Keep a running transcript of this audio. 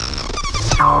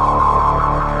What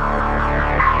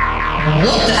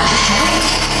the heck?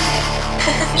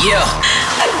 Yeah.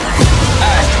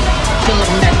 Alright. Pull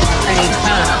up at the same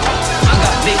time. I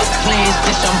got big plans,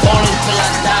 bitch. I'm ballin' till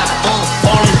I die.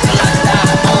 Ballin' till I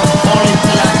die. Ballin'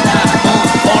 till I die.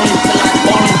 Ballin' till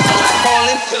I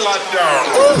ballin' till I die.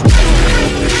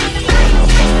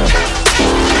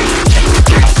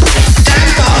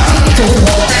 Stand by for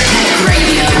What the Hek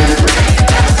Radio.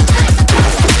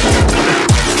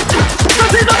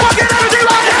 This is the fucking energy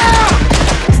right now!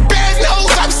 Bad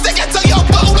news, I'm sticking to your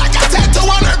boo like a tattoo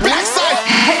on her backside.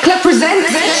 Hekla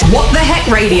presents What the Hek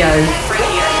Radio.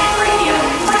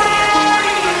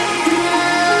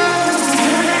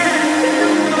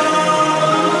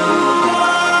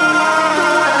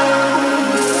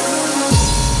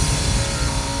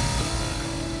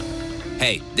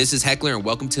 Hey, this is Heckler and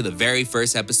welcome to the very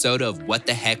first episode of What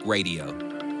the Hek Radio.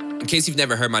 In case you've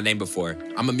never heard my name before,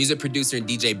 I'm a music producer and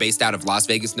DJ based out of Las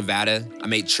Vegas, Nevada. I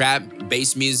make trap,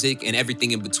 bass music, and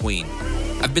everything in between.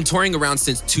 I've been touring around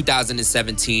since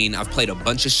 2017. I've played a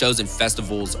bunch of shows and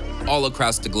festivals all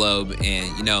across the globe,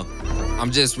 and I'm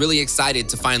just really excited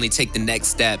to finally take the next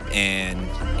step and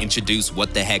introduce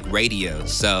What the Hek Radio.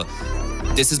 So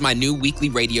this is my new weekly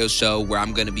radio show where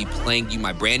I'm going to be playing you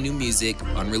my brand new music,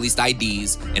 unreleased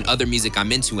IDs, and other music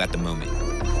I'm into at the moment.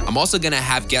 I'm also going to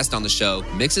have guests on the show,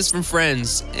 mixes from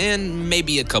friends, and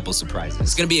maybe a couple surprises.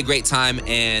 It's going to be a great time,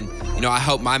 and I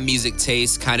hope my music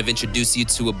taste kind of introduce you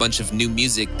to a bunch of new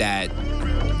music that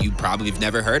you probably have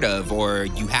never heard of or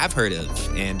you have heard of.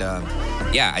 And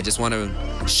I just want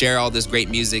to share all this great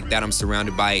music that I'm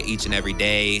surrounded by each and every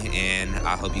day, and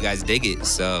I hope you guys dig it.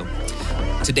 So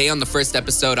today on the first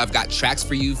episode, I've got tracks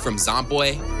for you from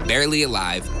Zomboy, Barely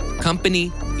Alive, Company,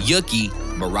 Yuki,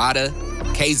 Murata,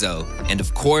 Keizo, and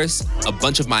of course, a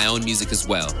bunch of my own music as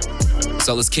well.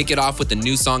 So let's kick it off with the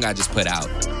new song I just put out.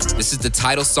 This is the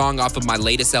title song off of my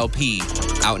latest LP,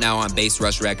 out now on Bass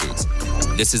Rush Records.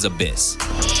 This is Abyss.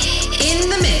 In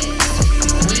the mix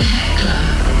with Hekla.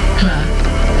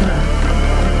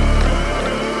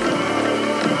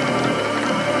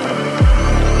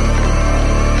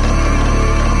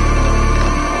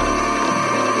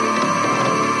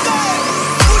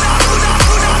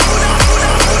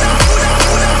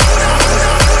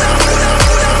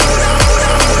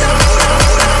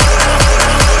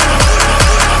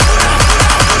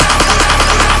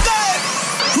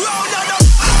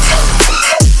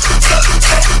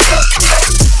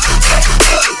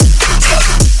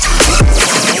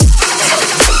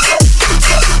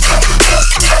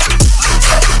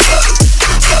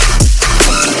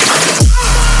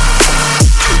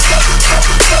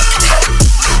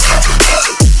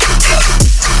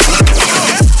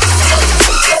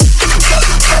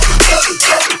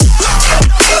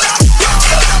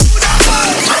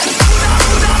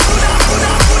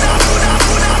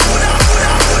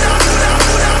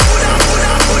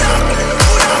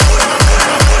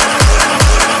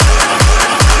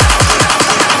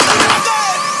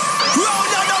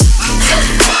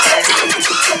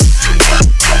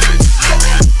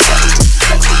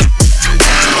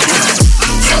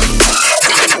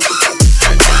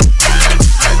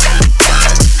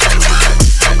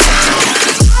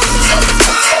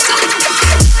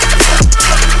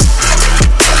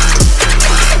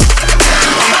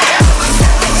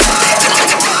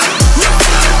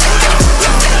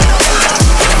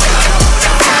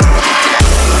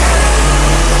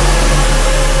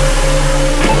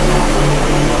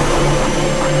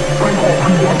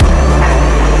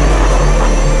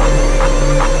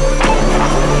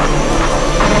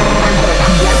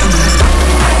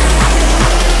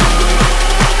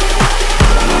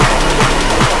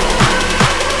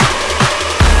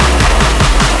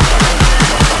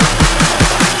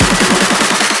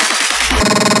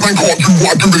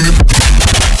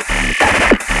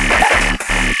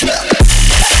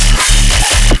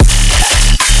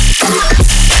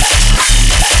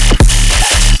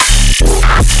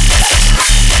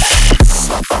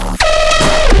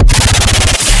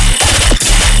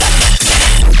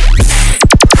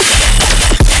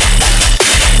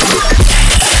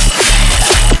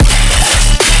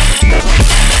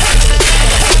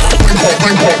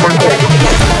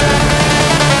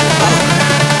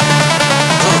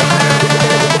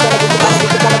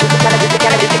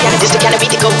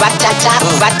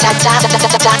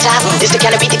 This the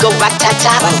kind of beat that go rat-ta-ta,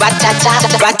 rat-ta-ta,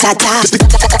 rat-ta-ta.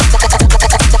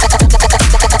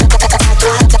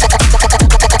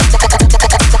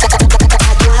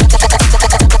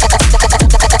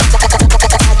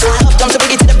 Don't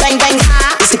boogie to the bang bang.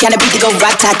 This the kind of beat that go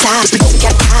rat-ta-ta,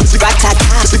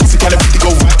 rat-ta-ta. This the kind of beat that go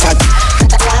rat-ta-ta.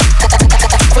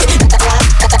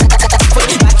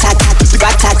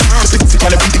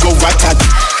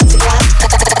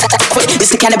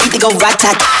 kind of beat that go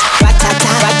rat-tat, rat-tat,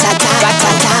 rat-tat,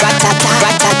 rat-tat, rat-tat,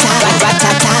 rat-tat,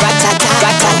 rat-tat,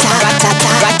 rat-tat.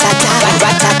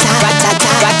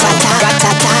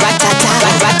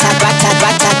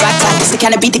 It's the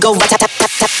kind of beat that go rat-tat,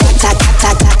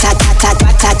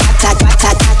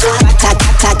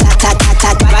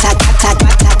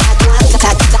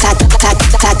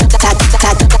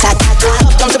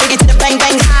 don't bring it to the bang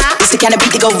bang. It's the kind of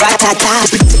beat that go rat-tat, it's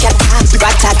the kind of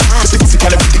rat-tat, it's the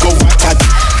kind of beat that go rat-tat.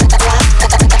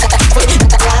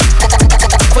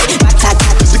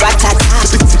 It's the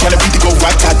kind of beat that go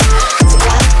rat-tat.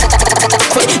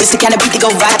 It's the kind of beat that go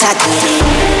rat-tat.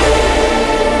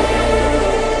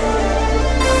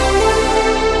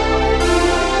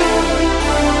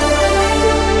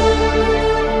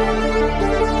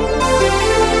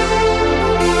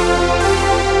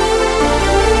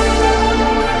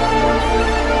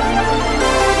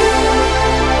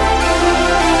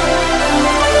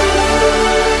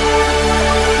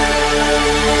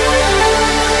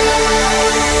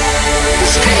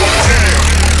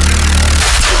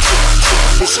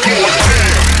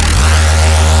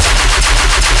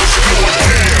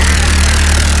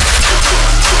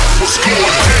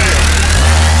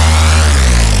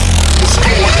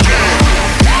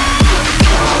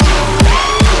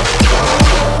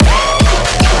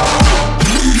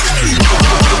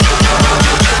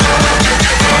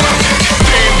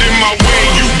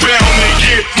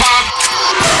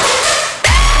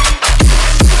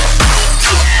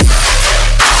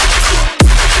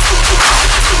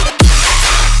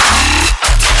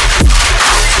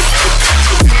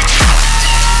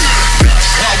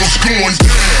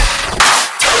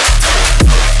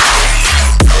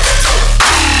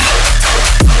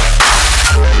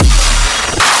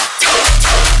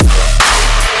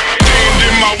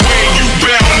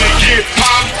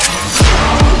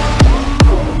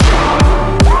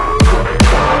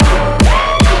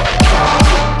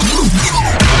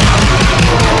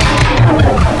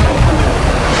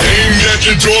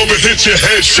 Hit your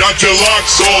head, shot your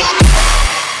locks off.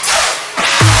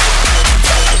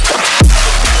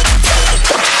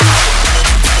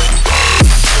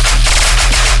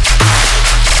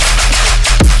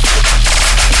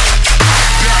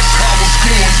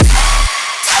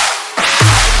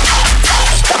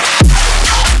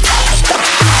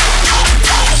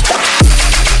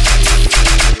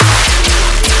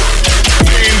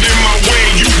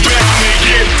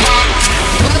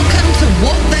 Welcome to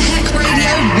What the Heck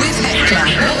Radio with Hek.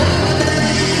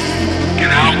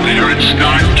 Get out there and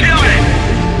start killing.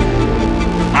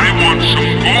 I want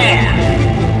some more.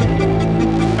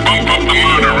 Bump up the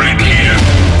murder rate here.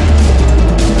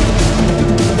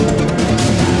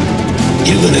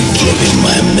 You're gonna give him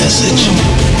my message.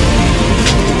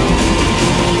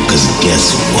 'Cause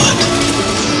guess what?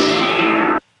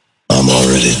 I'm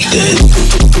already dead.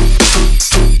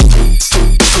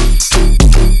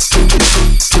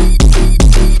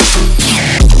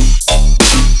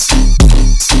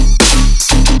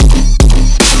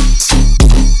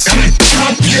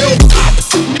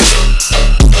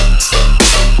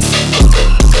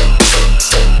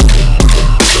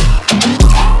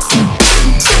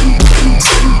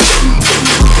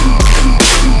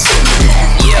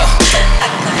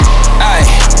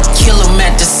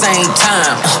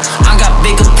 I got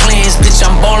bigger plans, bitch,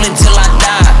 I'm ballin' till I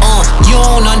die. You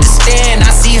don't understand,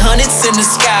 I see hundreds in the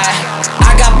sky.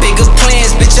 I got bigger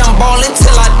plans, bitch, I'm ballin'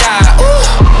 till I die.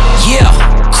 Yeah,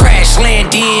 crash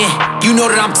land in, you know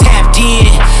that I'm tapped in.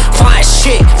 Flying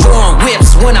shit, foreign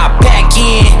whips when I back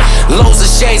in. Loads of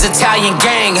shades, Italian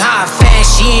gang, high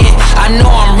fashion. I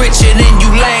know I'm richer than you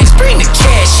lanes, bring the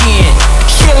cash in.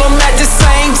 Kill 'em at the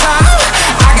same time.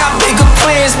 I got bigger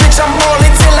plans, bitch, I'm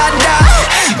ballin' till I die.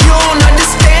 You don't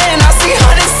understand, I see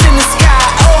hundreds in the sky.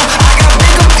 I got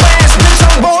bigger plans, bitch,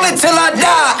 I'm ballin' till I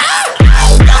die.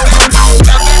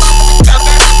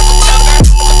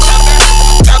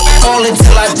 Ballin'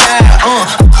 till I die,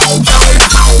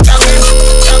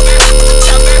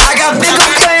 I got bigger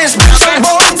plans, bitch, I'm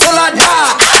ballin' till I die.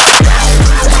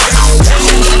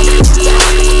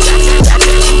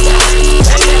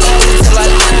 Till I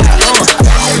die.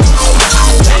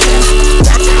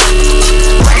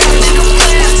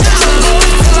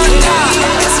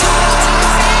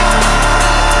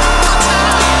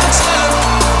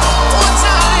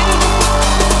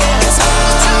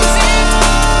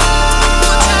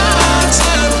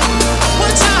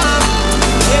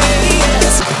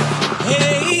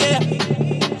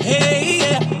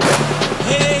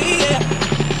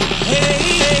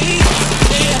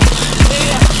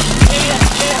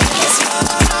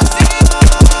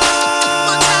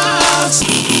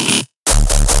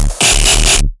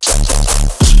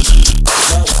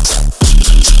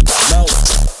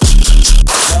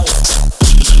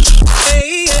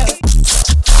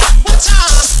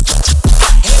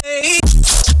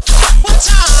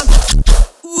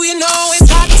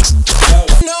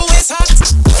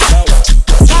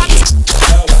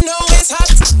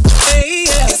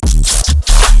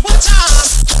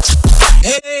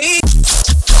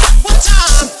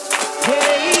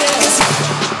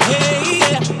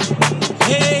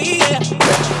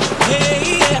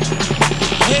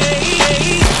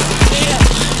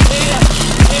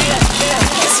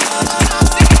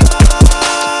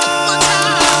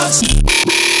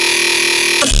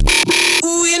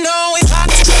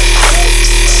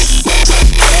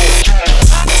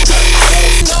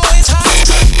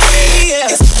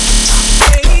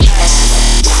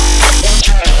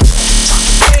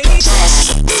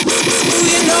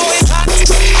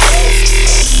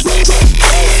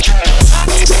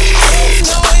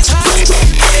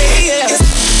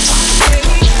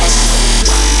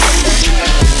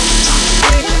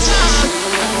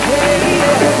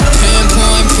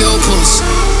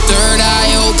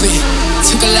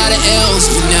 lot of L's,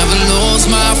 but never lose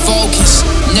my focus.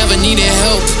 Never needed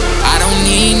help, I don't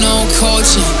need no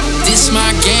coaching. This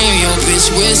my game, yo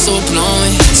bitch, whistle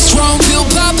blowing. Strong pill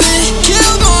popping,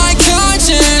 kill my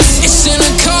conscience. It's in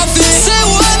a coffin, say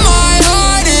what my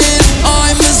heart is.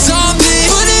 I'm a zombie,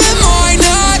 but it might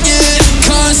not get.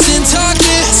 Constant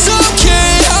talking, so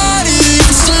chaotic.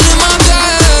 I'm still in my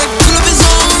bag, pull up his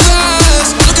own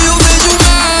vest. Look at your bitch, you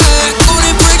mad,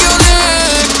 gonna break your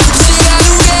neck. See I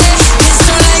do that, it's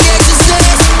turn like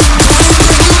exercise. Gonna break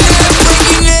your neck,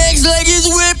 breaking legs like it's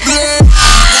whiplash.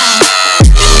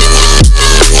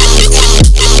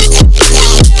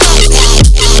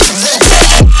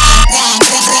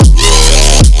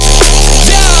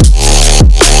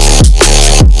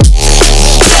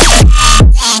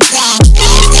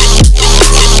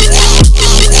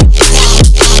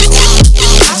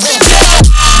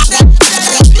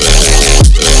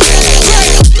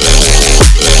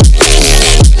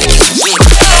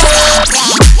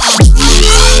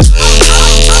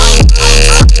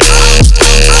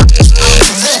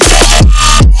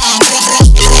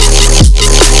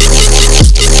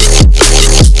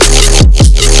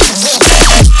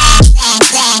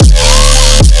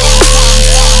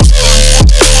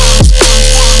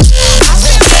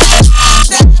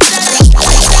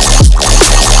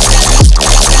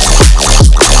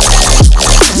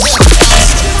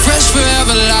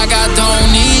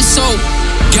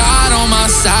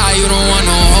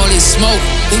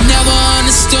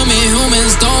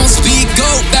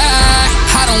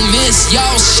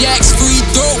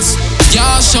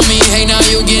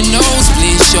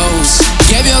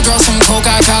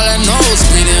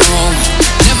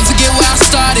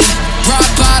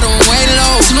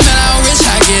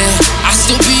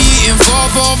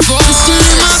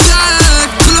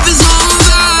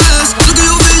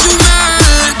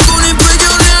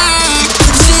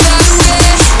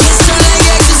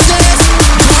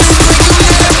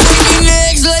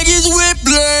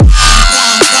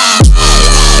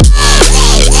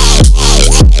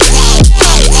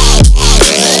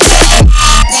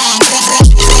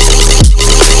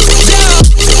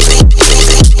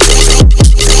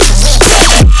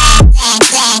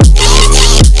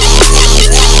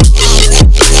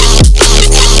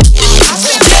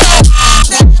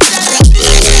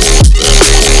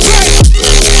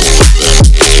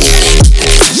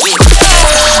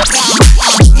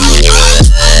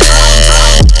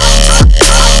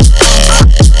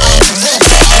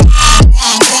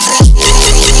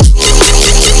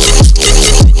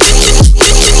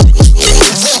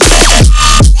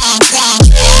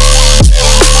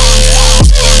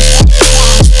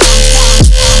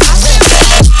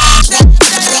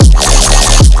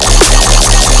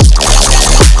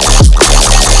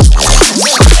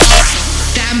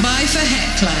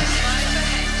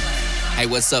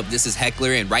 What's up? This is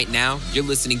Heckler, and right now, you're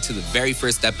listening to the very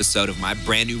first episode of my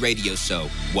brand new radio show,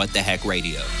 What the Hek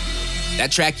Radio.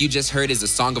 That track you just heard is a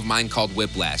song of mine called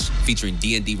Whiplash, featuring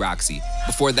D&D Roxy.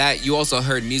 Before that, you also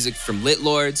heard music from Lit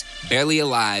Lords, Barely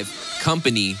Alive,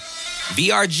 Company,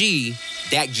 VRG,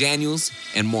 Dak Daniels,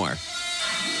 and more.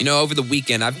 You know, over the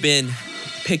weekend, I've been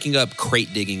picking up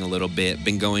crate digging a little bit,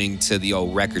 been going to the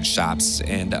old record shops,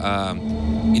 and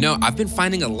you know, I've been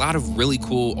finding a lot of really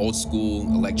cool old school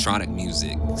electronic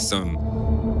music. Some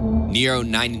Nero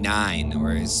 99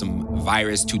 or some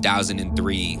Virus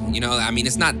 2003. You know, I mean,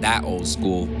 it's not that old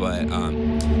school, but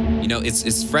you know,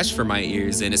 it's fresh for my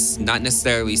ears, and it's not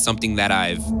necessarily something that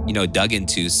I've, you know, dug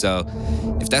into. So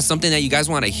if that's something that you guys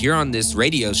want to hear on this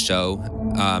radio show,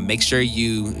 make sure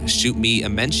you shoot me a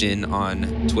mention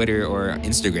on Twitter or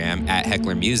Instagram at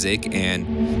Heckler Music,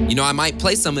 and you know, I might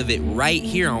play some of it right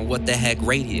here on What the Hek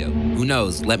Radio. Who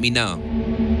knows? Let me know.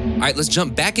 All right, let's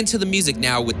jump back into the music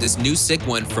now with this new sick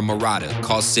one from Murata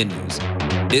called Sinews.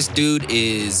 This dude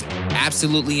is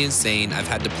absolutely insane. I've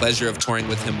had the pleasure of touring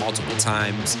with him multiple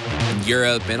times in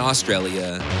Europe and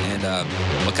Australia. And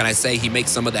what can I say? He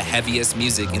makes some of the heaviest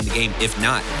music in the game, if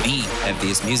not the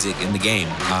heaviest music in the game.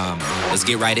 Let's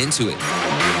get right into it.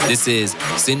 This is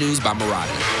Sinews by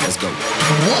Murata. Let's go.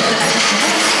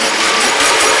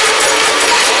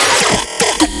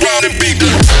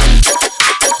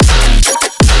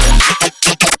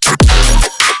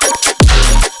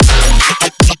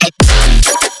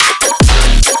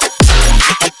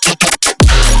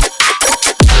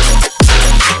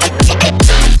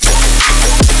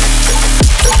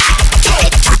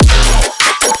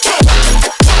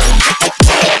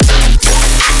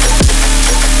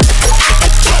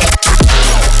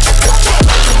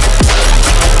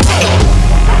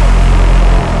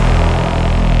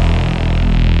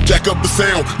 Up the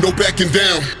sound, no backing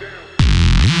down.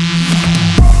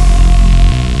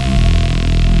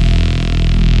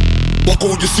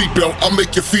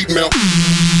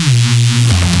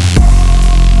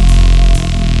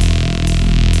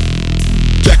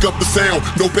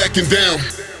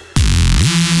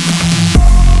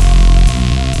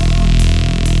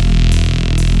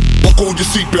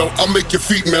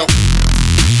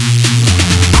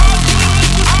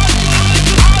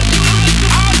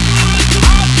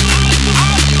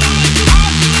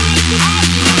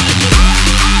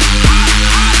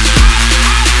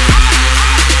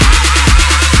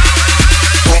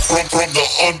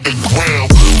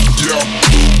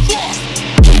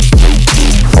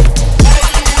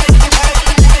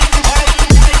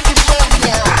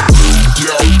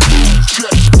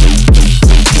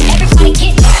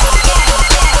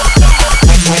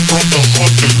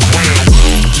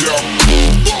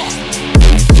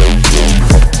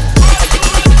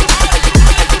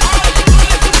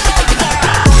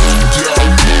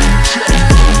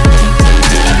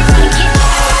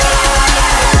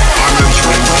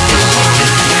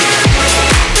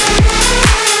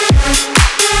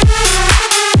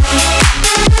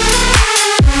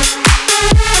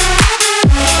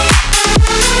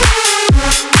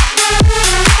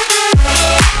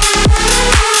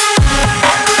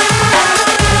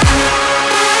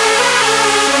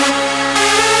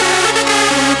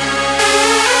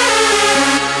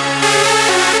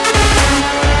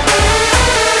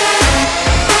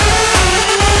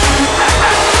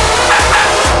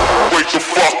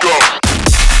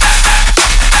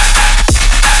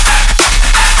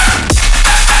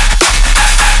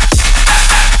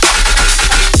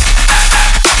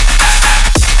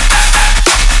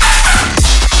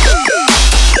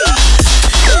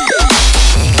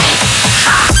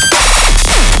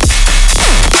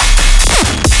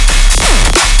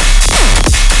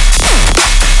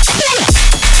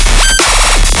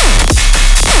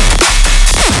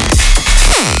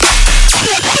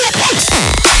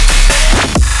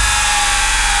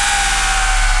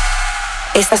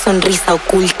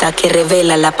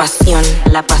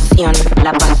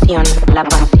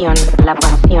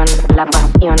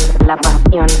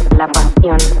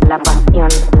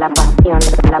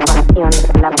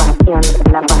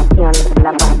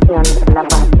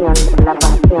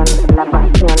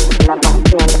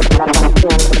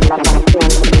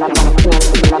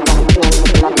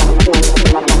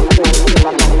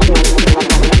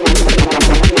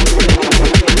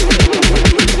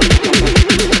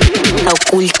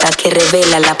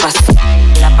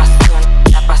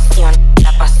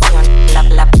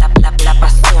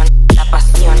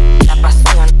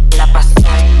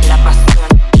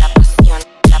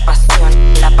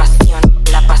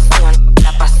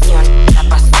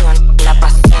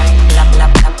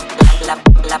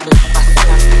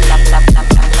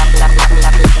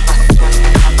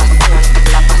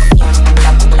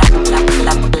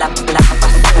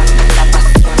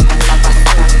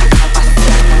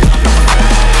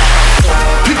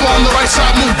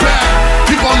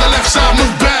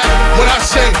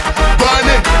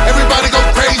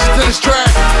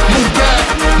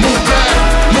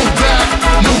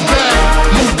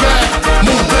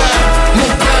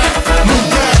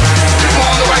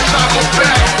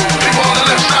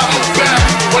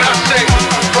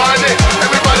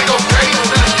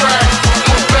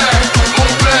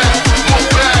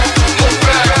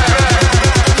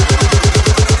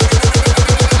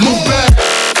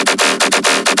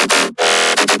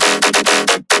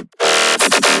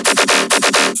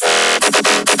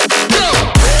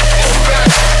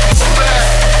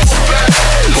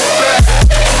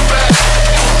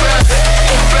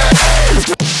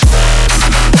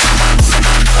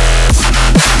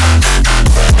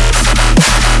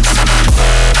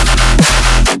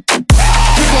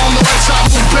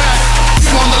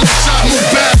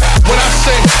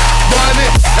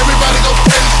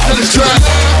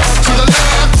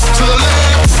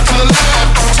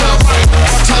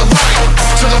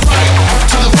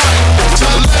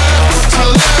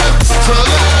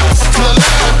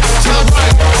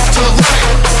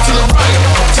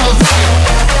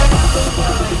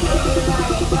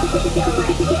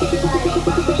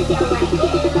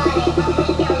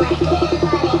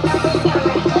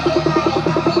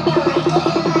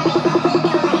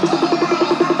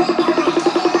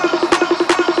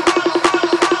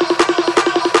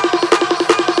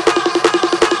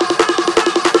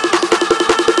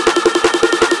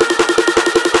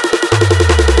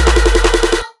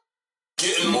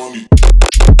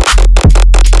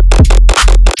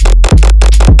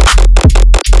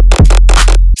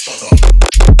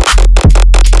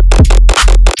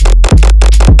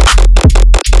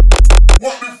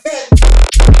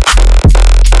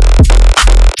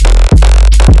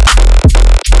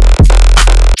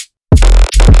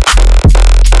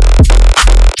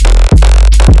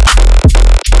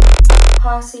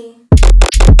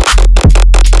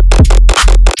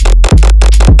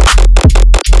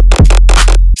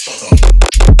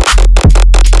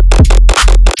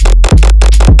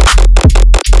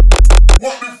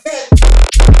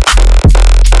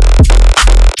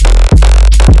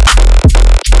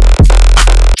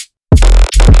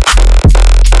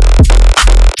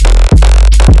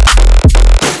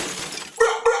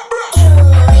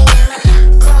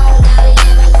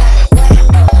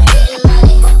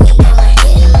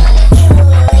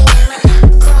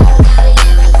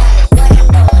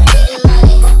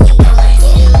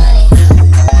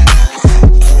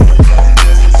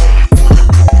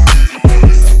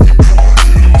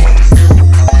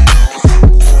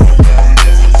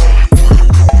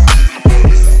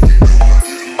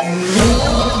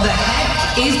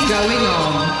 going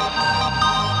on?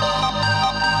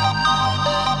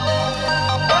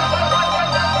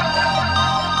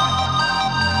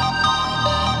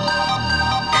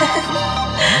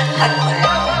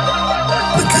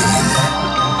 The game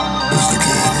is the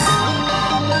game.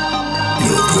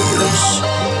 Your players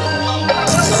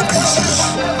and their pieces.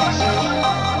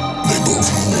 They both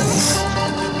move,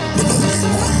 but only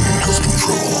one has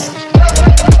control.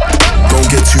 Don't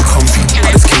get too comfy.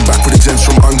 I just came back with the gents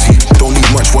from Auntie. Don't need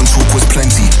much, one talk was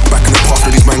plenty. Back in the past,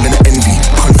 where these man gonna envy.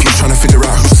 Confused, trying to figure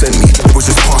out who sent me. It was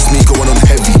just past me going on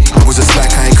heavy. It was just like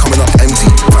I ain't coming up empty.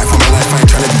 Fight for my life, I ain't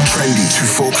trying to be trendy. Too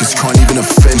focused, can't even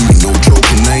offend me. No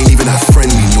joking, I ain't even that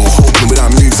friendly. No hoping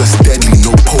without moves, that's deadly.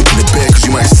 No poking the bear, cause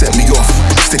you might set me off.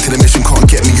 Stick to the mission, can't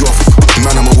get me off.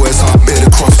 Man, I'm aware, so I bear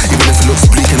the cross. Even if it looks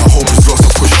bleak and I hope is lost,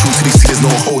 I push through till they see there's no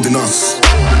holding us.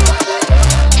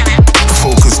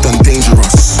 Focused and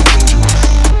dangerous.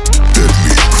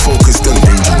 Deadly. Focused and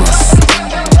dangerous.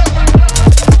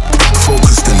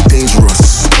 Focused and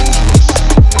dangerous.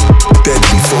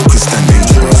 Deadly. Focused and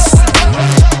dangerous.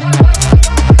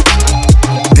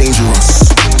 Dangerous.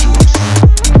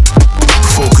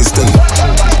 Focused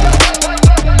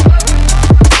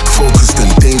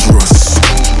and dangerous.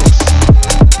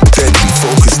 Deadly.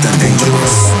 Focused and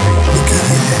dangerous. The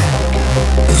game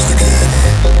is the game.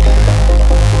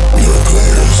 Your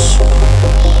players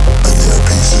and their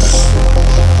pieces.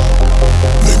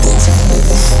 They both move,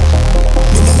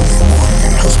 but only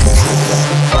one has control.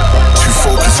 Too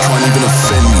focused, can't even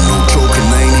offend me. No joking,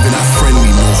 I ain't even that friendly.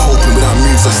 No hoping without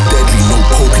moves, that's deadly. No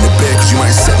poking the bear, cause you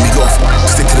might set me off.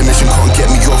 Stick to the mission, can't get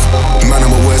me off. Man,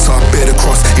 I'm aware, so I bear the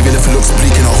cross. Even if it looks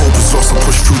bleak and I hope it's lost, I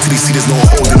push through till they see there's no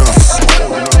holding us.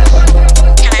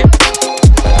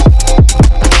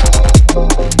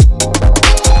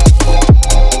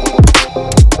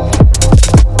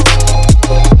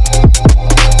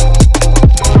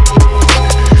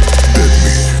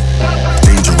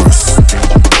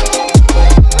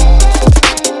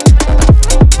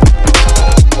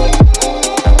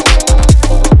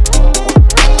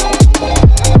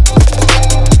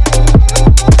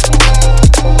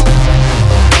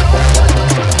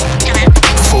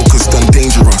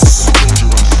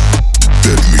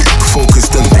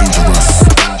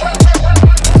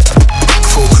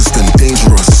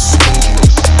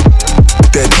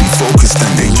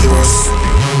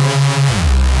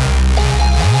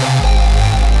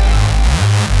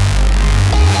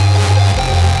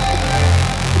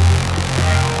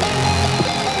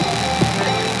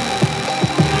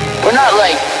 We're not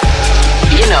like,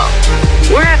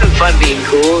 we're having fun being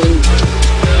cool. And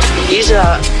he's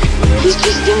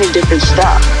just doing different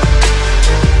stuff.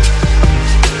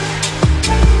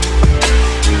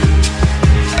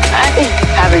 I think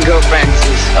having girlfriends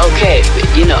is okay,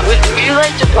 but we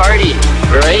like to party,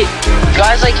 right?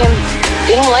 Guys like him,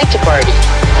 they don't like to party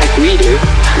like we do,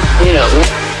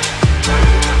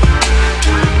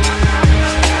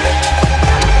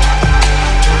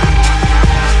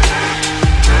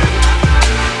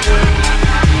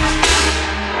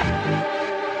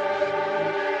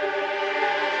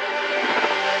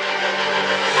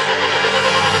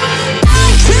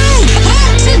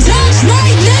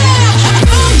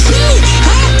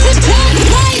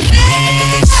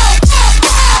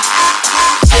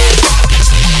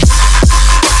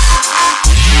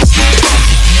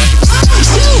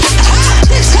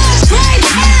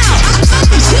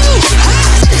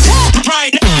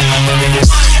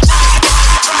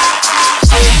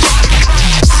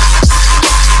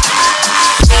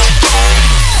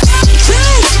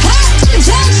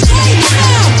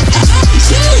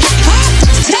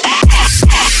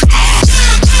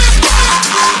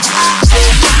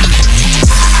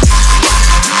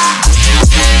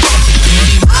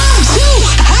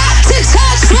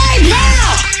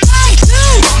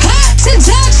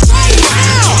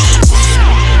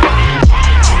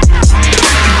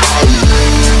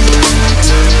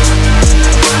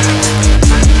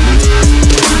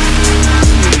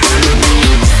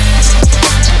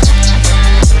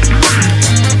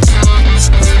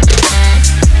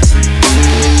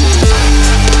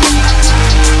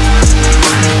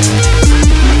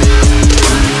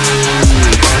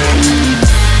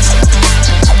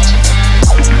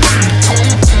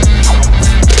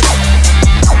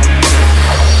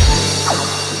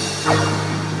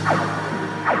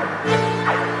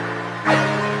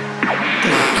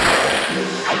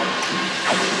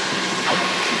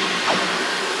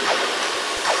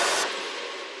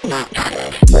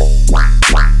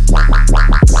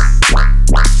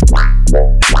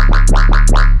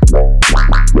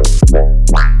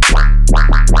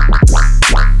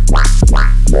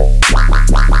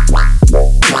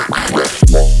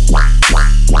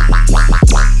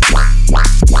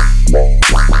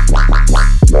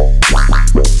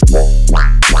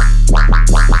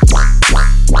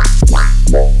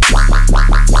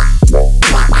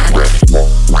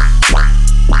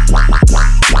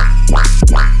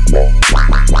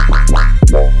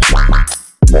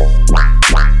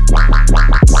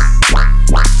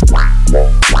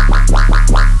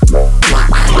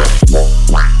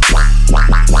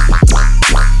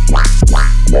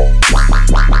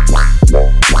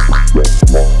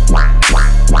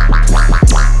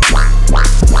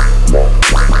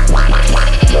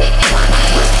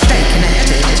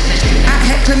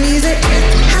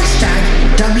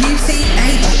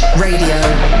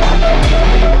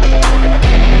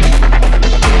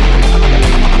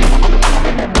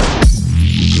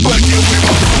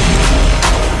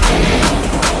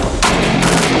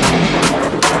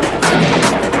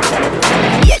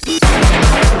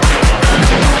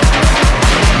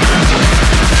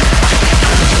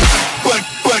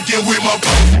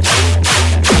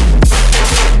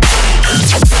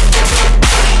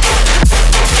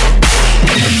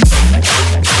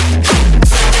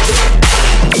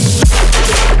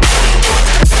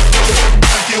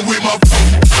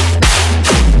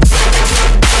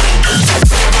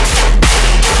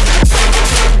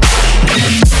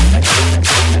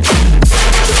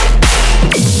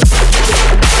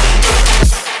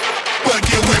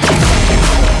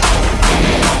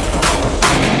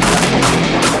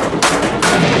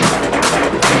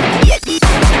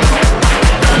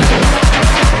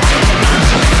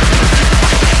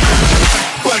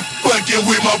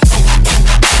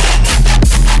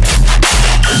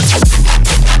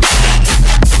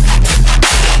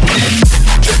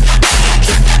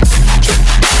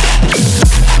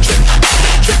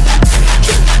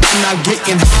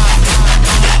 getting high.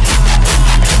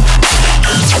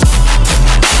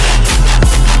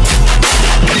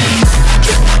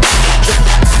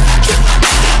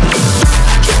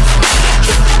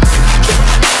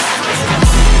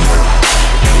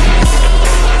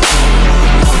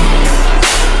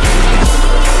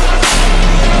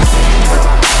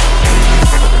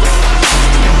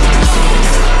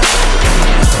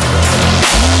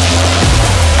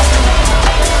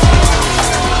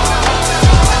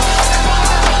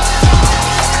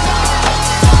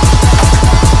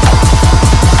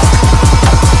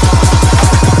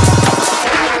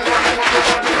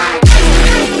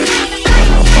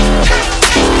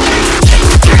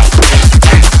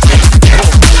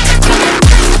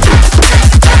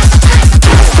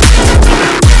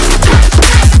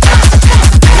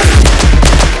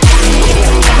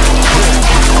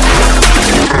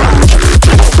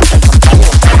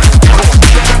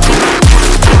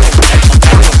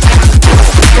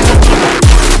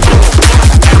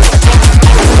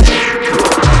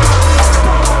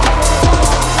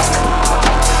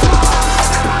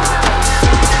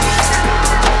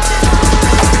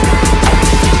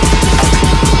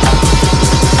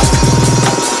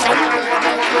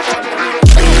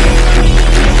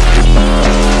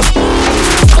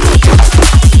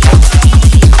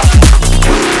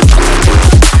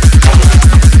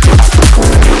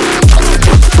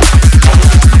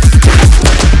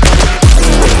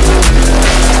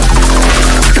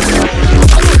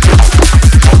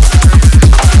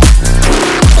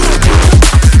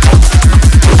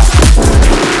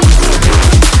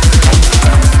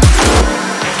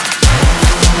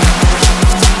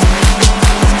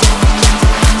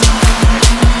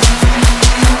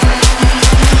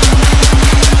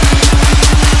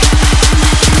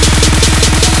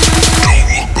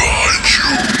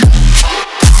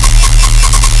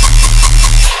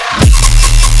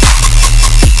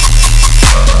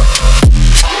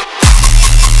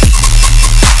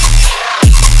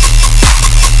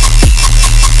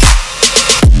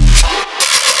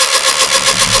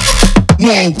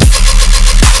 Whoa.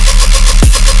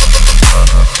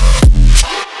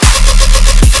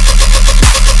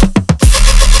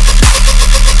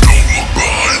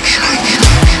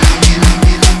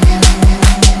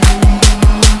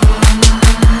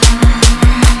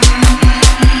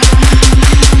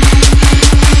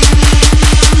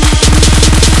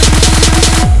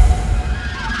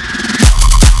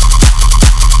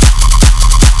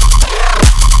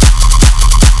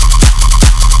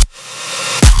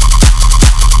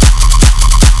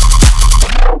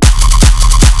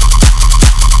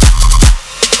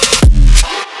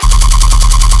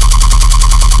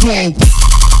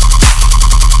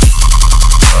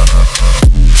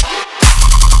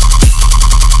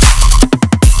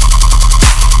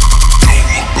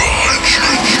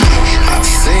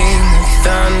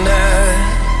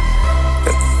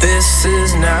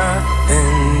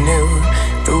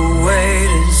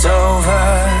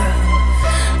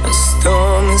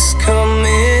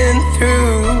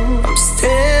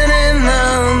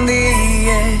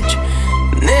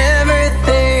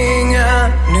 Everything I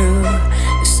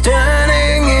knew is turning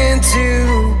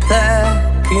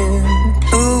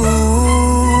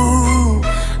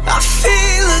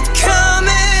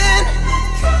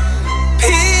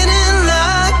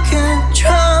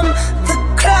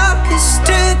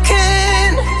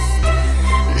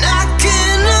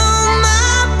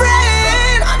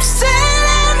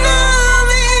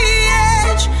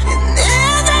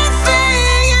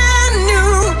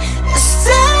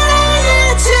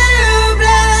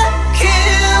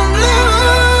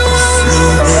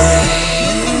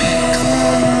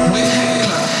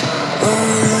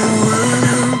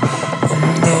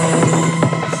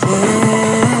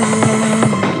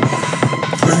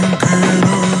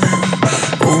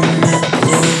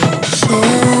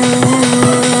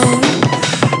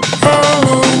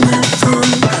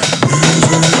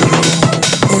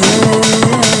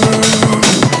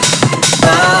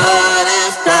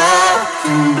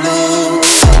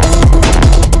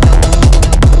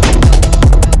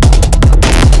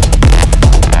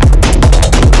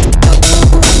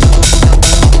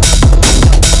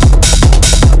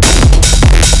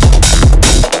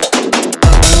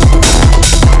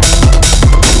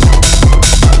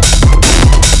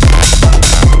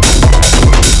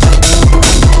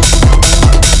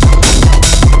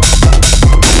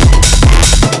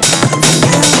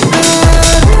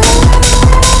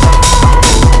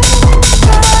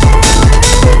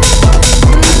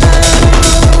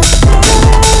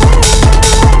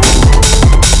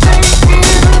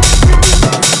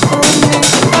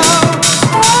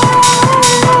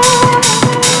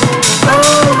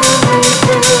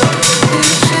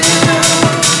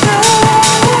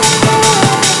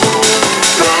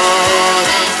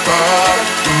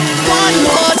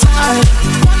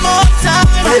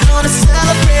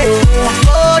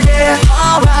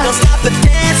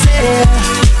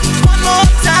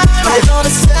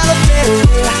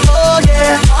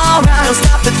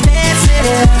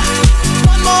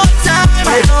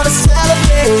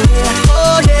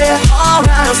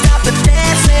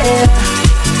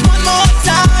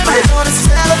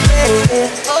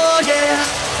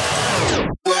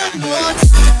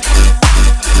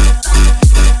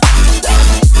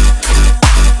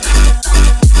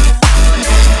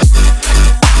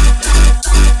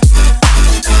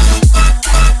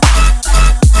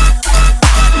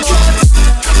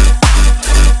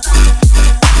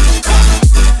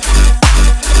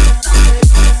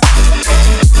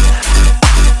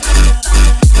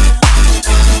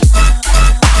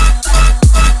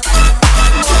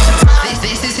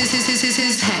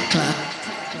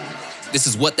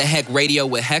What the Heck Radio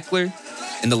with Heckler.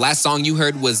 And the last song you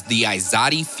heard was the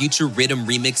Izadi Future Rhythm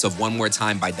remix of One More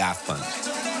Time by Daft Punk.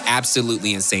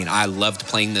 Absolutely insane. I loved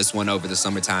playing this one over the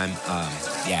summertime.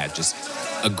 Just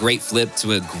a great flip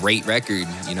to a great record.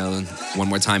 You know, One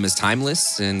More Time is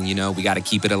timeless, and, you know, we got to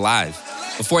keep it alive.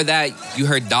 Before that, you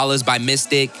heard Dollars by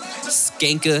Mystic,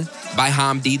 Skanka by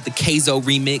Hamdi, the Keizo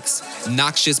remix,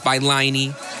 Noxious by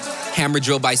Liney, Hammer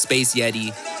Drill by Space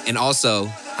Yeti, and also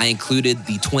I included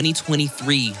the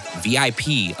 2023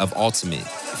 VIP of Ultimate.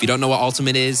 If you don't know what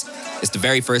Ultimate is, it's the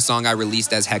very first song I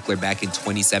released as Heckler back in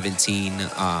 2017.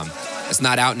 It's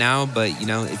not out now, but, you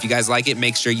know, if you guys like it,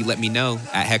 make sure you let me know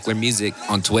at Heckler Music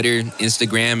on Twitter,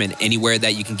 Instagram, and anywhere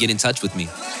that you can get in touch with me.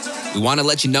 We want to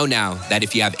let you know now that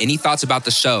if you have any thoughts about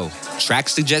the show, track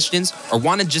suggestions, or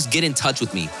want to just get in touch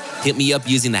with me, hit me up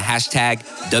using the hashtag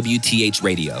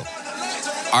WTHRadio.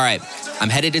 All right, I'm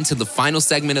headed into the final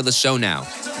segment of the show now.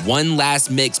 One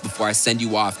last mix before I send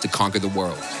you off to conquer the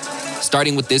world.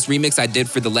 Starting with this remix I did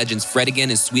for the legends Fred Again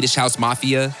and Swedish House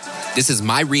Mafia. This is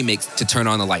my remix to Turn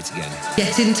On the Lights Again.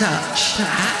 Get in touch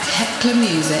at Heckler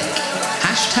Music.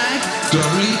 Hashtag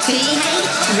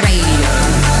WTH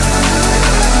Radio.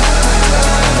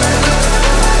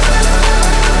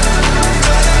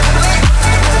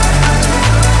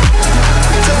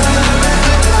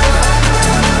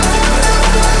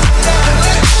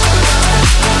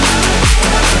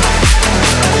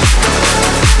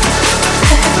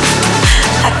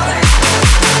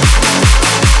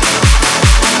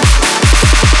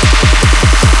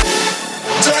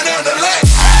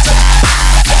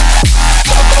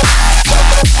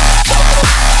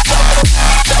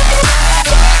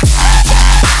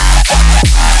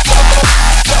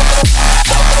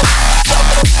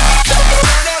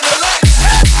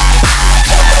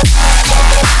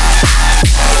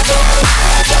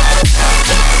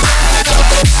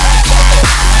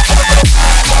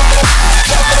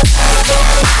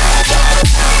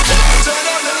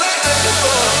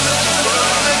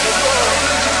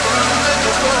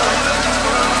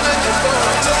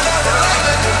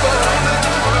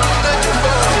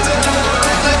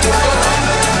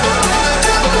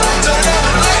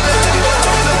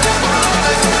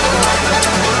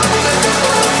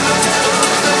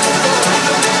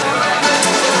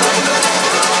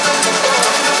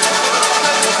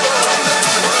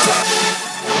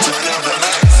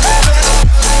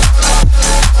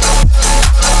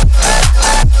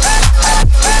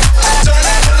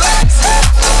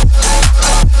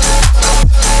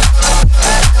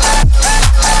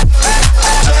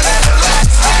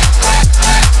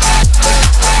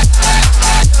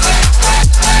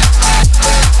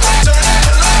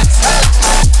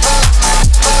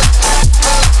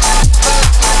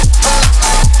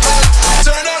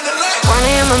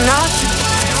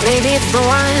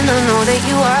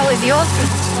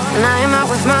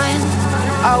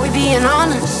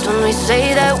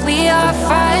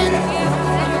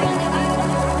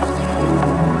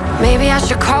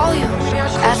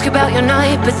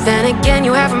 But then again,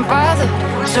 you haven't bothered.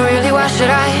 So really, why should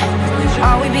I?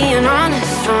 Are we being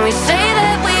honest when we say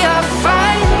that we are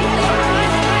fine?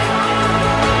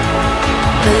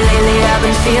 But lately I've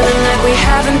been feeling like we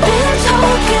haven't been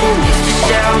talking. Used to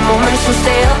share our moments and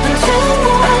stay up until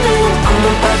morning. I'm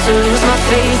about to lose my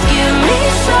faith, give me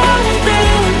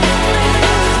something.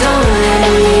 Don't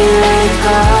let me let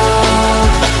go.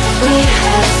 We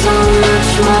have so much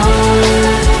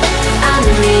more. I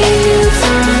need you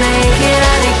to make it.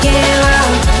 Give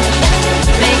up.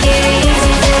 Make it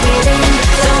easy to get in.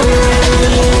 Don't let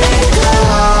me let go.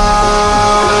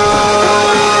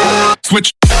 Switch.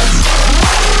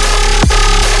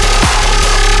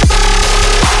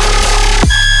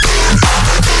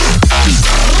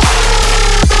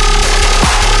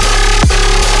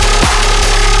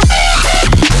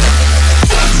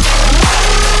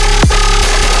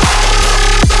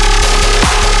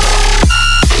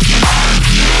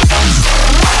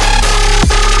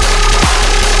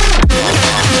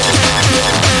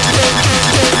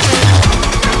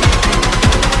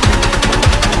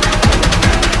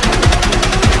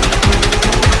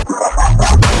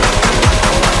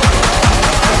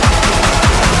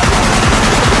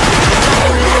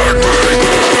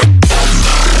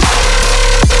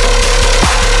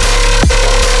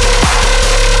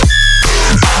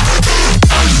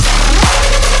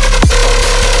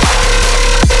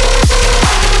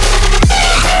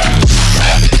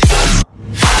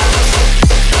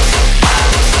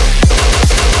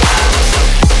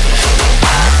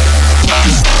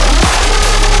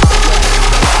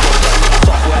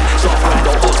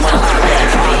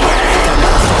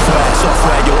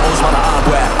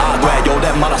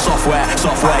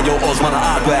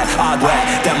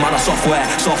 man are software,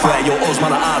 software. Yo, us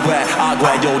man are hardware,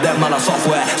 hardware. Yo, them man are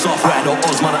software, software. No,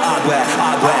 us man are hardware,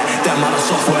 hardware. Them man are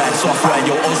software, software.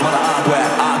 Yo, us man are hardware,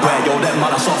 hardware. Yo, them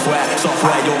man are software,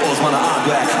 software. Yo, us man are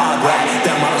hardware, hardware.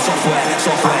 Them man are software,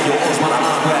 software. Yo, us man are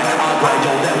hardware, hardware.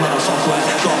 Yo, them man are software,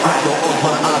 software. Yo, us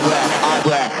man are hardware,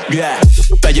 hardware. Yeah.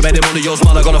 Bet you made them money, yours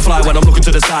man are gonna fly when I'm looking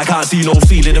to the sky. Can't see no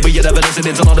ceiling, but you're never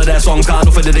listening to none of their songs. Can't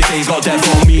nothing that they say's got dead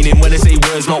wrong meaning. When they say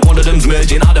words, not one of them's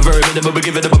merging. At the very minimum, we're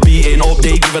giving them a beating.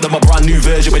 Update, giving them a brand new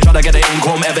version. We're trying to get the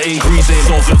income ever increasing.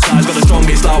 So flip side's got the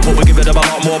strongest output, we're giving them a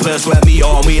lot more per square meter.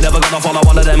 We ain't never gonna follow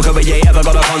one of them, cause we ain't ever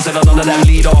gonna consider none of them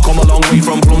leader. Come a long way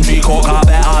from Plumtree, Cork,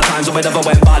 Carpet, hard times, so we never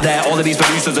went bad there. All of these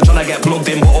producers are trying to get plugged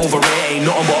in, but over it ain't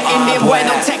nothing but Indian boy,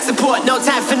 hardware. no tech support, no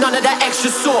time for none of that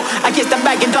extra sort. I guess the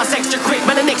bag and dust extra quick,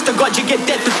 man, the next to God you get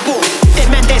dead for sport. Dead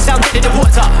man, they sound dead in the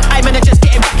water. I man are just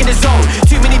getting back in the zone.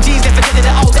 Too many G's left for dead in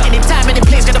the altar. Any time, any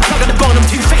place, gonna plug on the bone, I'm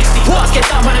too feisty. Wars get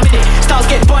done when I'm in it, styles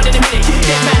get born in a minute.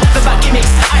 Dead man, nothing but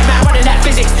gimmicks. I man running that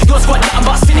physics. Your squad, nothing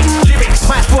but cynics. Lyrics,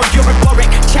 my sport, you're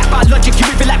rhetoric. Chat about logic, you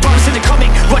moving like Boris in the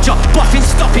comic. Roger, buffing,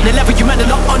 stopping, the level you man are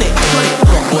not on it. Got it.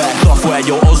 Software, software,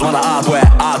 yo, us man are hardware,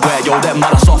 hardware. Yo, them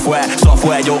man are software,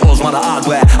 software. Yo, us man are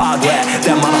hardware, hardware.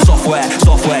 Them man are software,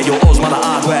 software. Yo, us man are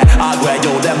hardware, hardware.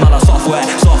 Yo, them man are software,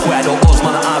 software. Yo, us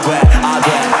man are hardware,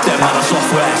 hardware. Them man are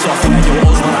software, software. Yo,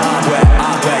 us man are hardware,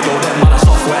 hardware. Yo, them man are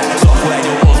software, software.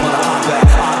 Yo, us man are hardware,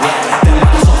 hardware. Them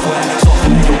man are software,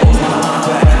 software. Yo, us man are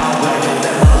hardware, hardware. Yo,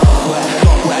 them man are software,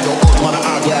 software. Yo, us man are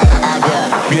hardware,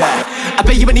 hardware. Yeah. I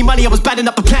bet you any money I was banding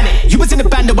up the planet. You was in the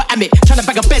band that were Amit, trying to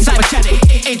bag a Benz, I was Janet.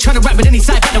 Ain't trying to rap with any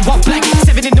side, but the one black.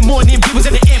 7 in the morning, we was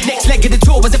in the air. Next leg of the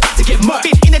tour was about to get murked.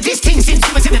 Been in a this thing since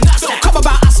we was in the nuts. Don't come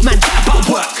about us, man, chat about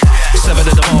work. 7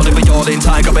 in the morning, we all in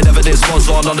time. Got me never this was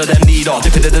on, none of them need or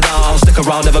dipping in the down. Stick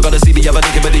around, never gonna see me ever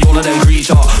thinking with the all of them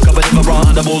creature. Got me never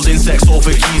around animals, insects, all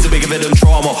for keys, and we giving them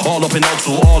trauma. All up in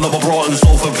Oxford, all up abroad, and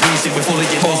so for precinct. We're full of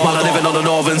your man, are living on the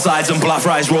northern sides and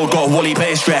Blackfriars Road. Got Wally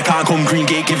pastry, can't come Green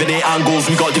Gate, giving it angles.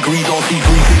 We got degrees, don't see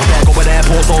green there. Going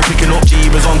airports, all picking up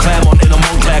Jeebers on Claremont in a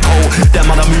Montclair coat. Them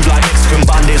man, I move like Mexican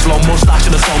bandits, long mustache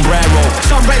and a sombrero.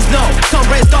 Some brains no, some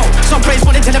brains don't. Some brains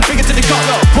wanting to them bring it to the goal.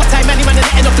 What time any man in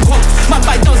the end of the quote. My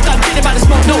bike don't start getting about the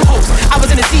smoke, no hopes. I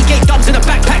was in the Seagate dubs in a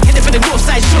backpack, heading for the north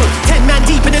side should. 10 man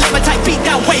deep in the lemon type beat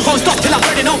down wave, won't stop till I'm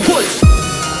burning on wood.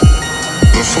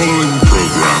 The following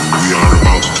program we are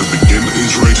about to begin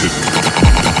is rated.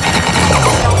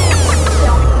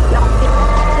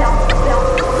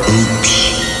 Oops,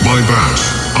 my bad.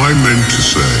 I meant to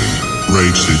say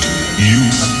rated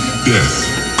youth, death,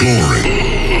 glory.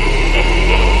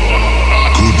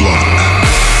 Good luck.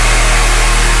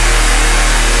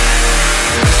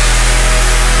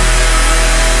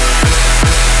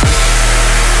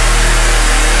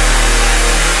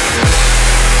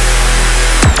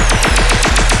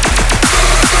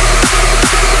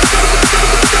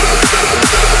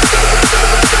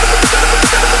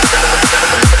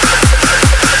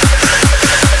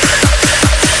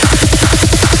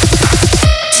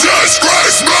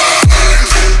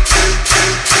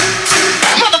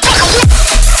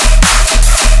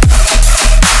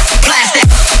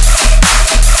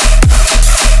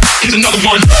 Another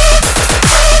one.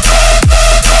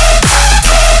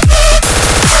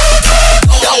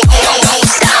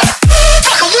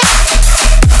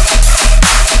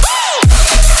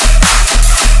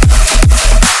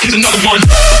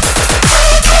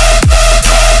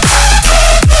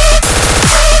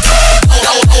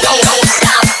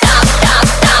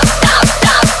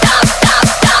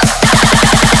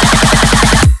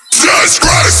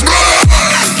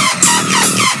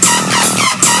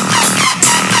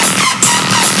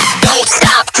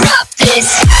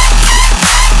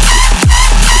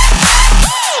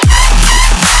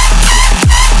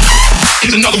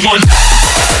 Here's another one. Here's another one.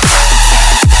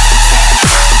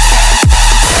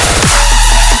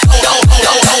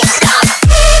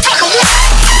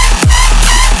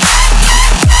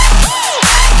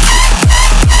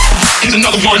 Here's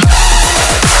another one.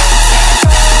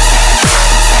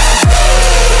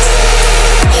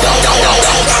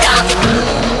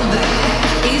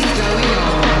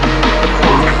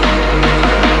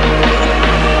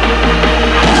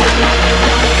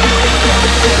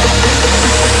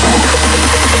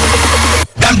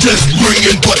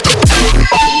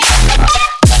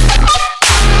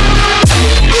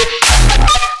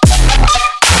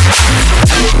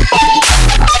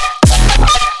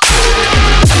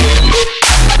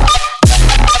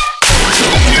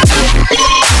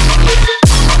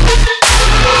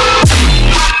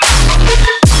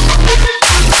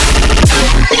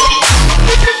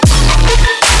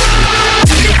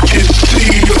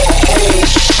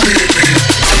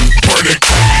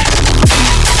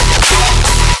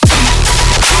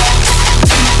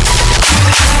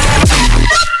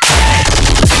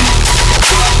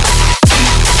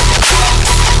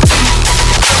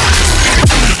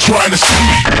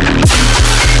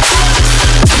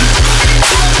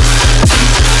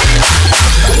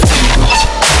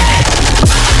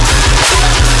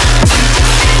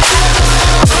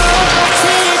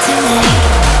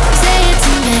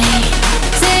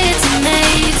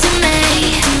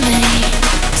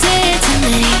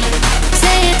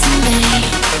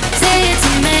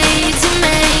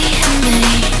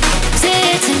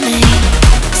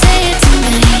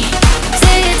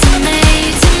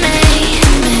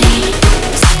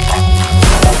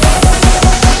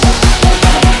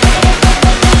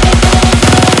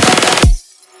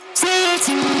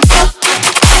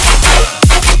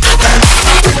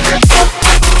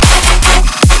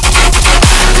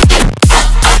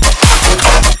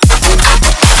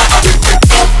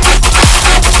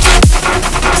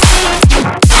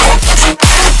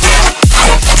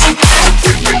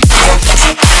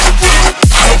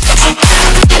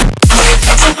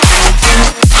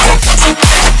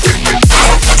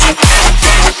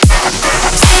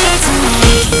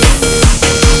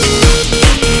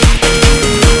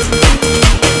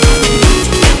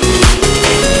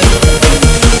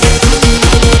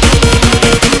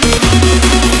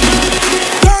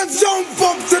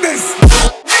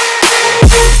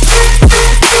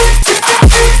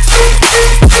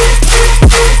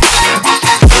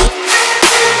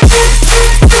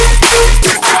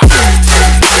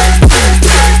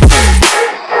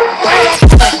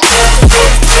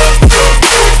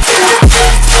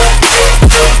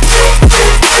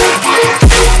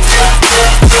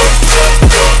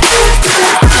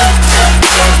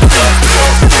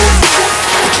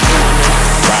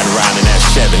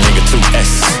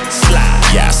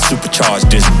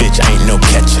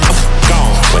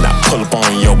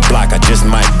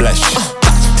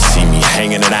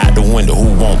 swinging it out the window.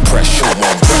 Who won't pressure?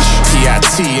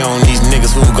 PIT on these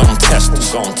niggas, who gon' test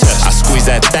us? I squeeze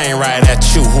that thing right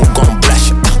at you, who gon' bless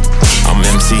you? I'm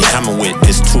MC Hammer with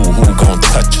this tool, who gon'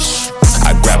 touch us?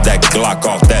 I grab that Glock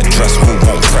off that dress, who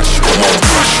won't pressure? Who won't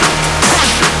pressure?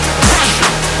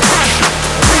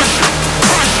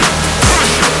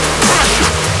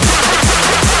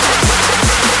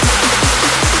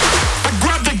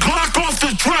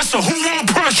 So who won't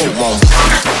pressure? Who won't?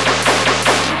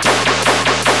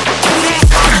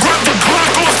 Grab the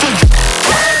Glock off the.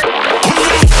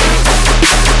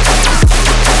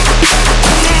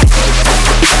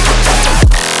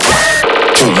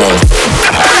 Who won't?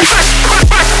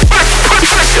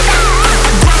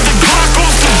 Grab the Glock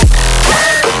off the.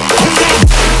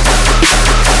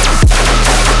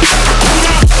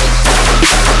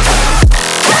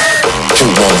 Who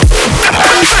won't?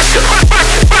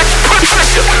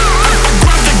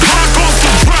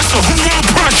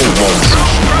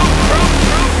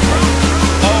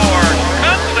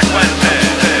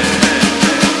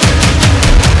 Consequences.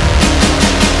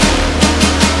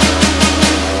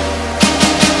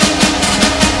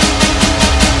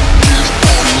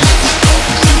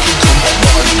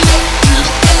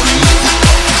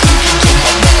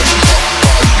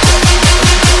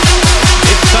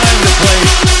 It's time to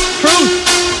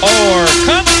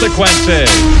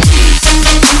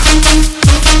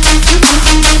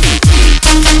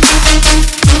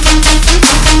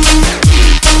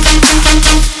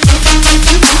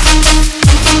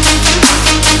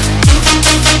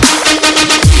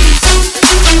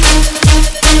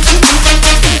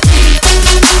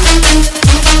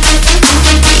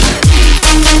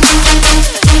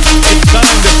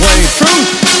play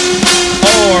truth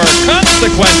or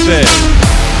consequences.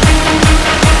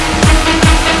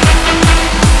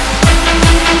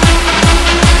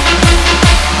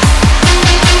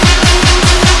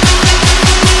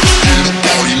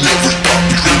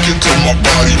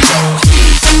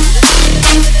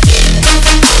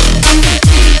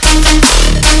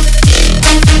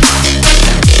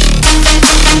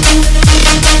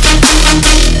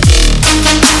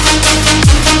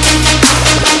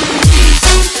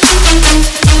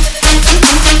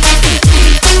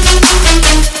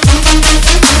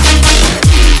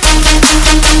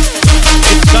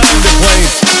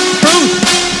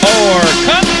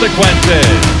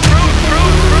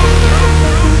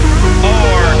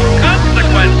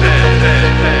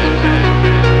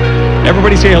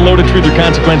 Everybody say hello to Truth or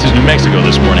Consequences New Mexico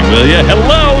this morning, will you?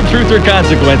 Hello, Truth or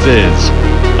Consequences,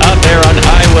 out there on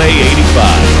Highway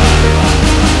 85.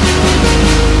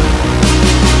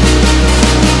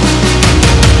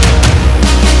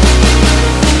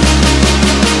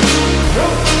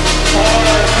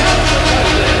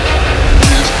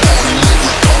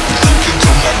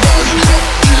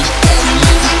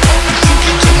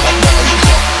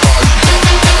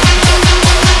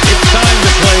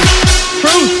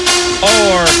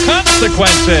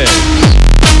 Consequences.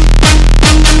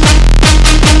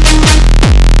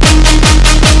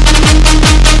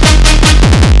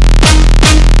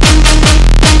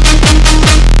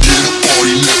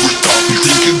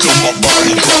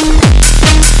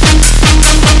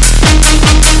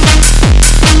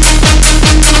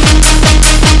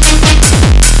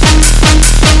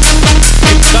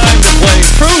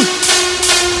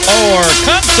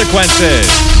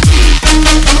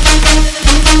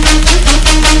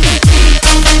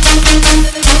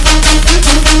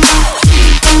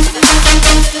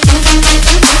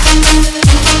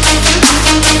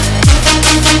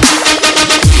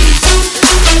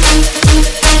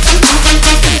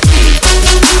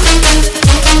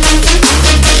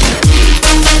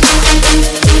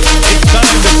 It's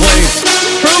time to play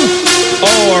truth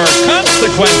or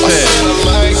consequences.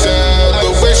 The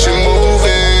way she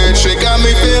moving, she got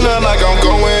me feeling like I'm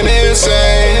going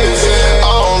insane.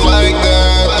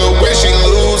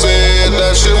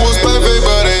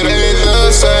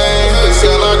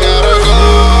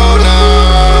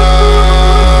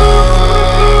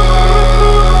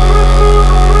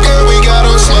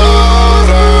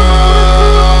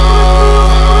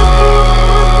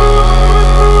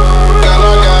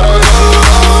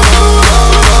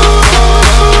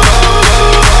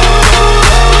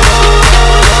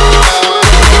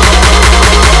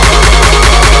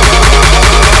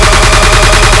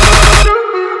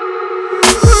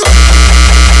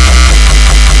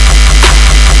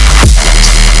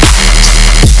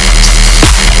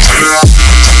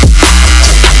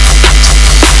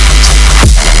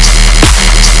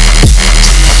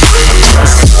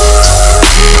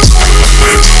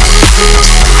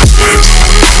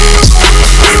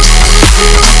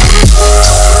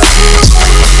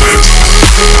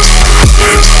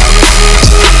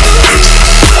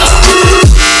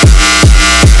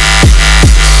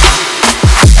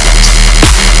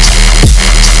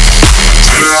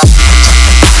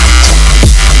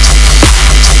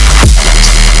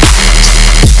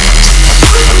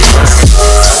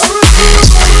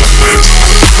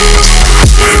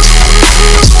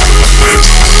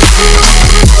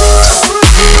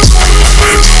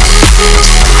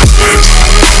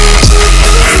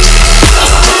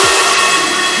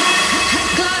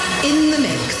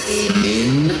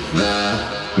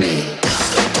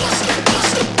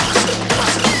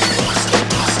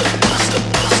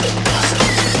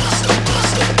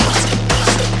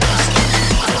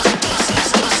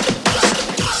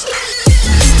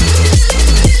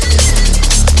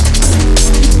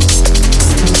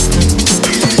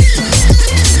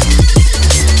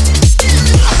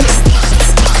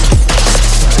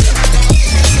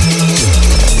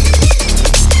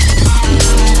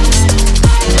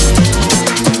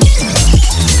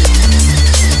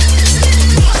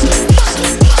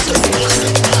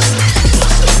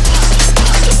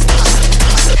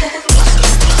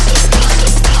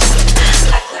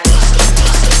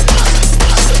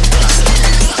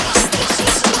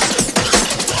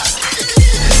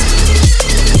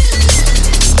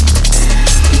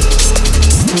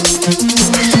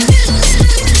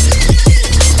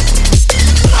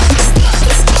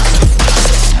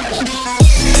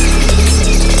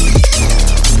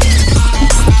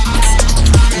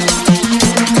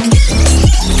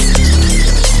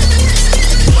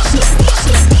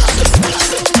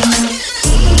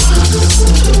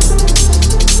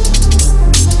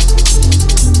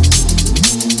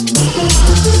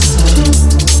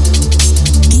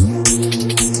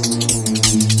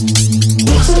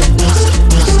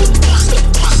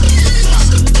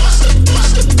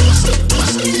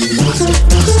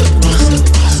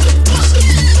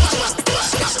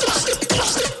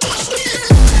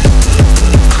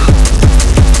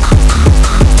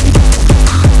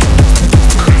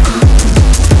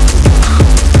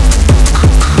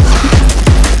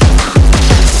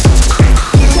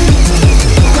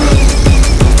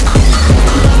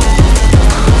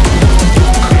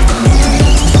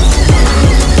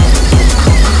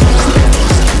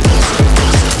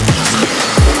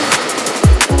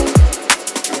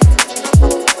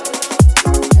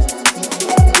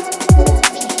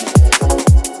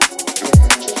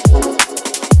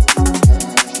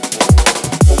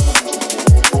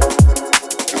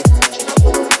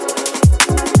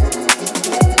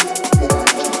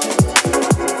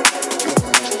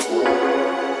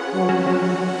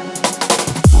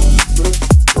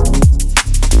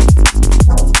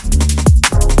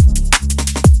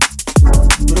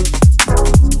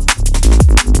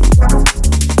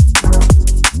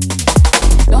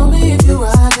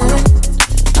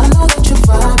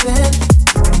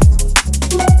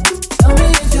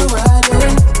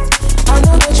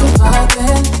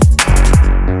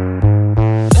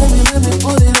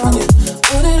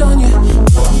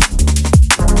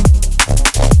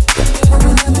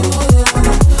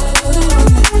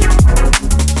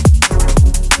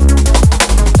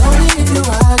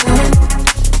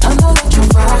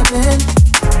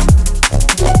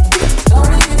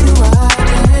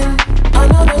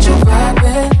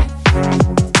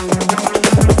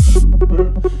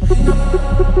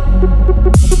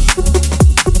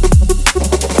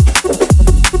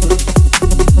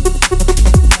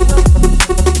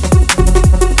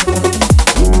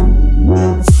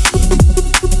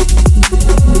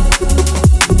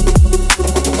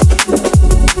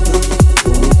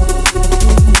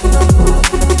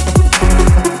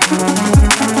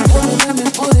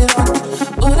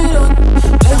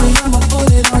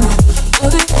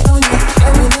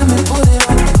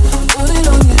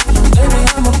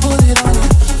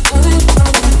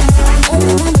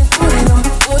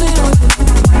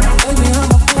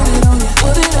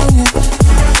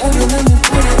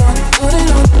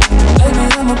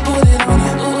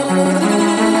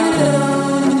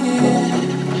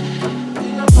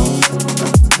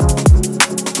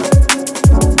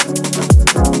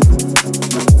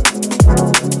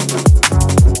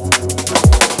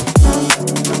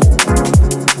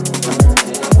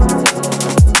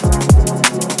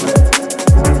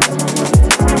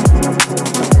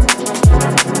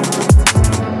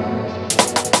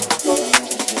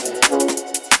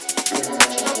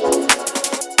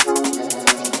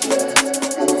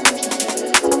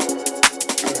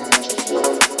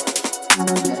 Tell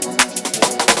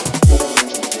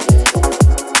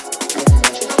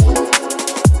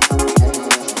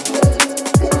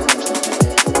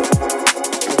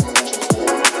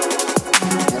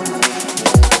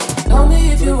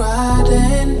me if you're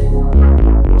riding.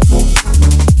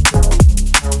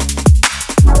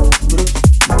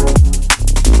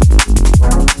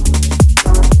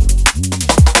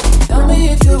 Tell me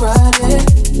if you're riding.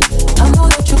 I know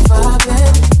that you're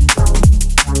vibing.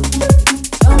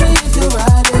 Tell me if you're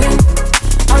riding.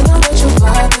 I know that you're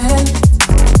vibing.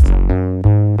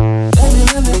 Baby,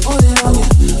 let me put it on you.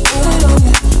 Put it on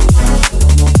you.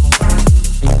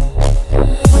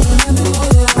 Let me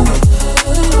put it on you.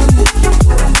 Put it on you.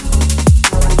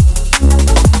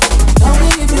 Tell me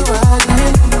if you're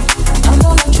riding. I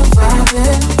know that you're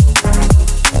vibing.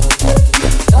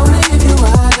 Tell me if you're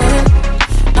riding.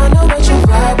 I know that you're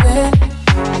vibing.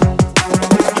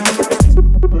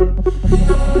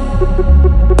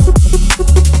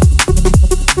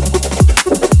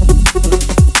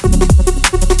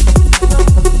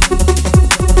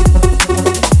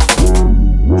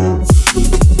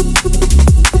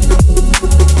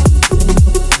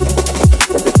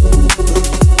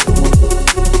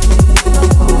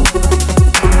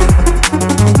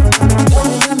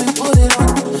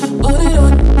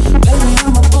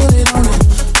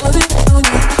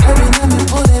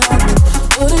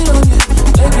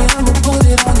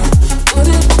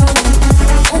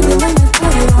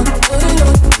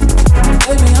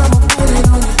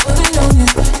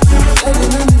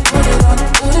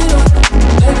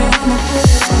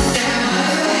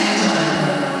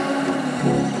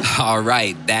 All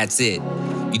right, that's it.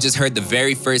 You just heard the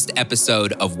very first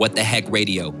episode of What the Hek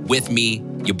Radio with me,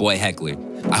 your boy Heckler.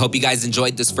 I hope you guys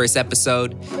enjoyed this first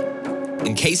episode.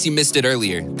 In case you missed it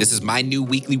earlier, this is my new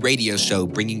weekly radio show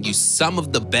bringing you some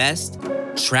of the best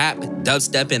trap,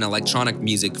 dubstep, and electronic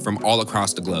music from all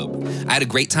across the globe. I had a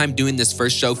great time doing this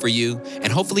first show for you,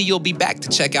 and hopefully you'll be back to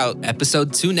check out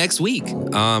episode 2 next week.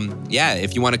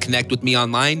 If you want to connect with me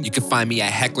online, you can find me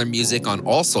at Heckler Music on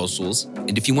all socials.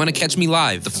 And if you want to catch me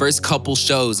live, the first couple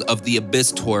shows of the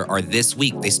Abyss Tour are this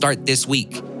week. They start this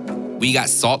week. We got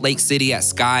Salt Lake City at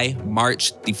Sky,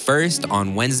 March the 1st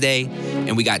on Wednesday,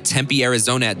 and we got Tempe,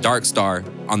 Arizona at Dark Star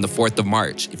on the 4th of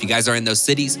March. If you guys are in those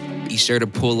cities, be sure to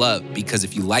pull up, because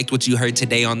if you liked what you heard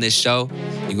today on this show,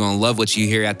 you're gonna love what you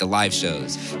hear at the live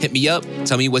shows. Hit me up,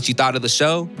 tell me what you thought of the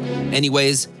show.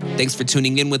 Anyways, thanks for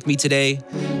tuning in with me today.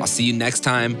 I'll see you next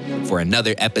time for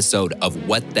another episode of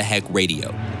What the Hek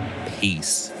Radio.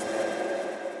 Peace.